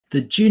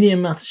The Junior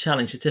Maths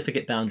Challenge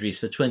certificate boundaries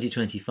for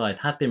 2025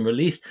 have been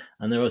released,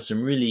 and there are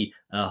some really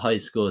high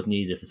scores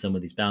needed for some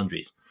of these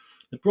boundaries.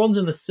 The bronze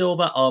and the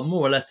silver are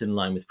more or less in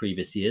line with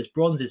previous years.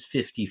 Bronze is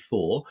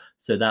 54,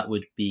 so that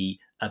would be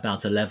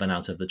about 11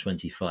 out of the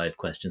 25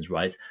 questions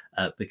right,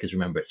 because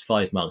remember, it's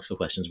 5 marks for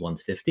questions 1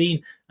 to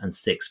 15 and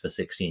 6 for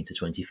 16 to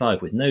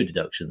 25, with no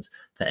deductions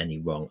for any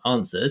wrong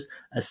answers.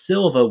 A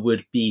silver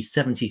would be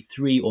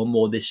 73 or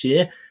more this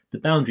year. The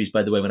boundaries,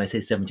 by the way, when I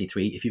say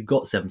 73, if you've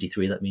got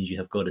 73, that means you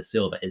have got a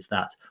silver. It's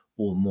that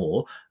or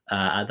more.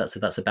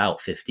 That's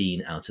about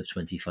 15 out of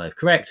 25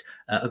 correct.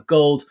 A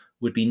gold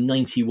would be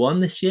 91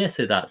 this year,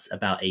 so that's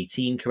about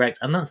 18 correct.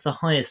 And that's the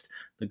highest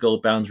the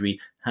gold boundary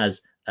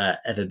has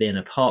ever been,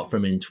 apart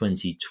from in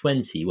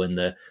 2020, when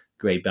the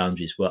grade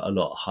boundaries were a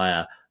lot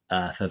higher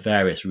for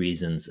various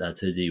reasons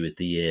to do with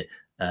the year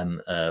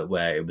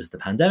where it was the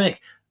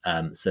pandemic.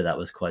 So that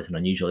was quite an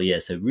unusual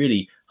year. So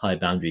really high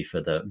boundary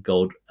for the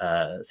gold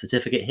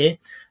certificate here.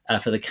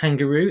 For the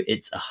kangaroo,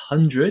 it's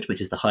 100,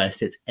 which is the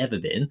highest it's ever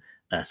been.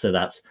 So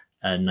that's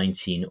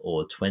 19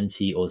 or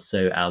 20 or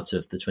so out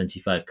of the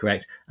 25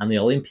 correct. And the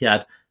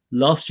Olympiad,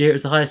 last year it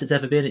was the highest it's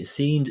ever been. It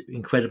seemed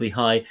incredibly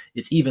high.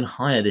 It's even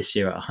higher this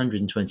year at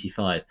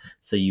 125.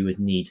 So you would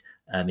need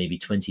maybe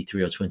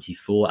 23 or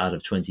 24 out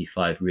of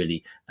 25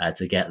 really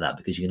to get that,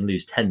 because you can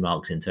lose 10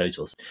 marks in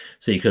total.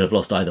 So you could have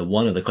lost either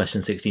one of the question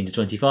 16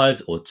 to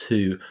 25s or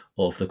two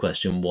of the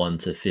question 1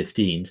 to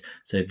 15s.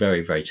 So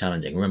very, very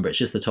challenging. Remember, it's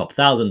just the top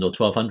 1,000 or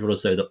 1,200 or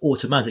so that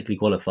automatically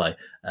qualify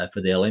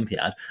for the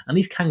Olympiad. And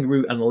these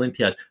kangaroo and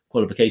Olympiad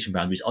qualification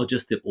boundaries are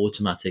just the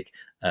automatic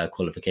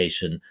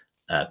qualification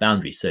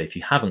boundaries. So if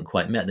you haven't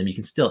quite met them, you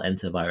can still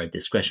enter via a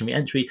discretionary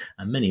entry,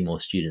 and many more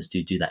students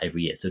do that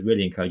every year. So I'd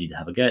really encourage you to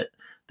have a go at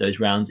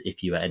those rounds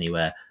if you are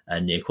anywhere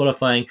near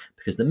qualifying,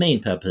 because the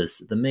main purpose,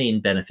 the main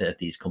benefit of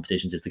these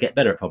competitions is to get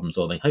better at problem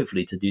solving,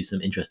 hopefully to do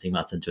some interesting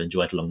maths and to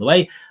enjoy it along the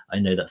way. I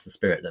know that's the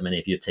spirit that many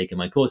of you have taken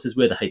my courses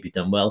with. I hope you've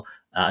done well.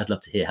 I'd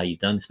love to hear how you've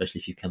done, especially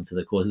if you've come to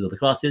the courses or the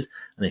classes.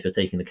 And if you're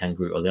taking the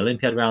kangaroo or the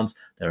Olympiad rounds,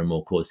 there are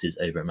more courses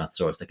over at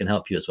Mathsaurus that can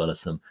help you, as well as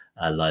some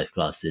live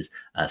classes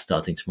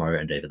starting tomorrow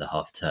and over the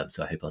half term.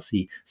 So I hope I'll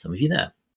see some of you there.